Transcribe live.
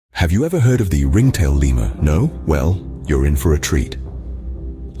Have you ever heard of the ringtail lemur? No? Well, you're in for a treat.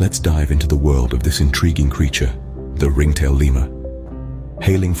 Let's dive into the world of this intriguing creature, the ringtail lemur.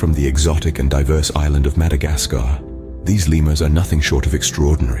 Hailing from the exotic and diverse island of Madagascar, these lemurs are nothing short of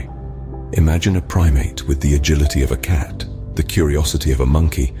extraordinary. Imagine a primate with the agility of a cat, the curiosity of a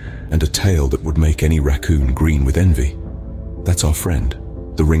monkey, and a tail that would make any raccoon green with envy. That's our friend,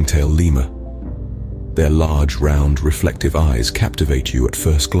 the ringtail lemur. Their large, round, reflective eyes captivate you at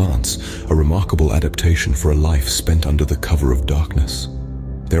first glance, a remarkable adaptation for a life spent under the cover of darkness.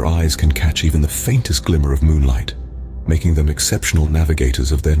 Their eyes can catch even the faintest glimmer of moonlight, making them exceptional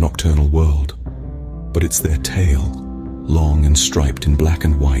navigators of their nocturnal world. But it's their tail, long and striped in black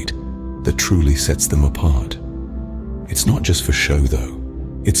and white, that truly sets them apart. It's not just for show, though.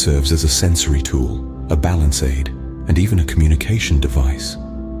 It serves as a sensory tool, a balance aid, and even a communication device.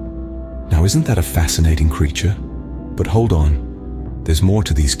 Now, isn't that a fascinating creature? But hold on, there's more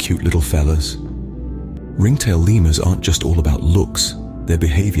to these cute little fellas. Ringtail lemurs aren't just all about looks. Their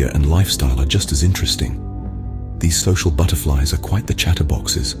behavior and lifestyle are just as interesting. These social butterflies are quite the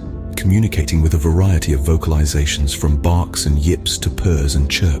chatterboxes, communicating with a variety of vocalizations from barks and yips to purrs and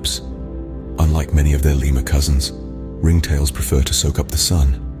chirps. Unlike many of their lemur cousins, ringtails prefer to soak up the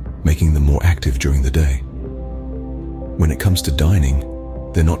sun, making them more active during the day. When it comes to dining,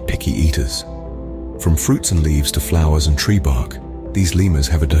 they're not picky eaters. From fruits and leaves to flowers and tree bark, these lemurs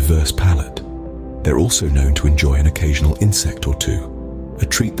have a diverse palate. They're also known to enjoy an occasional insect or two, a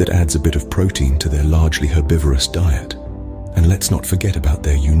treat that adds a bit of protein to their largely herbivorous diet. And let's not forget about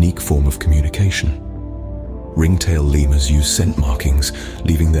their unique form of communication. Ringtail lemurs use scent markings,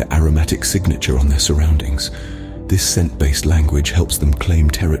 leaving their aromatic signature on their surroundings. This scent-based language helps them claim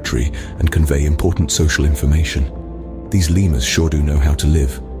territory and convey important social information. These lemurs sure do know how to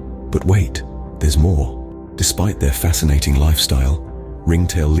live. But wait, there's more. Despite their fascinating lifestyle,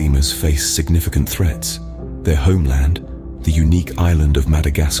 ringtail lemurs face significant threats. Their homeland, the unique island of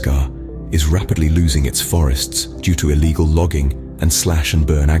Madagascar, is rapidly losing its forests due to illegal logging and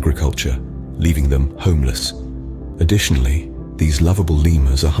slash-and-burn agriculture, leaving them homeless. Additionally, these lovable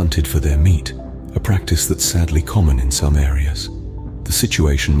lemurs are hunted for their meat, a practice that's sadly common in some areas. The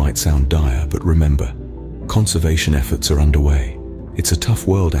situation might sound dire, but remember, conservation efforts are underway. It's a tough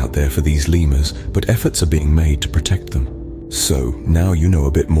world out there for these lemurs, but efforts are being made to protect them. So, now you know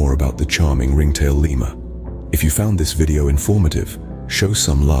a bit more about the charming ringtail lemur. If you found this video informative, show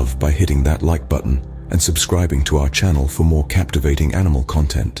some love by hitting that like button and subscribing to our channel for more captivating animal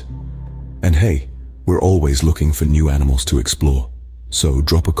content. And hey, we're always looking for new animals to explore. So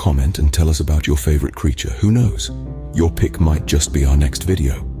drop a comment and tell us about your favorite creature. Who knows? Your pick might just be our next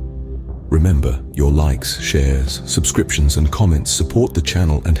video. Remember, your likes, shares, subscriptions, and comments support the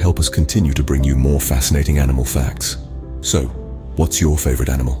channel and help us continue to bring you more fascinating animal facts. So, what's your favorite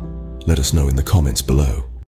animal? Let us know in the comments below.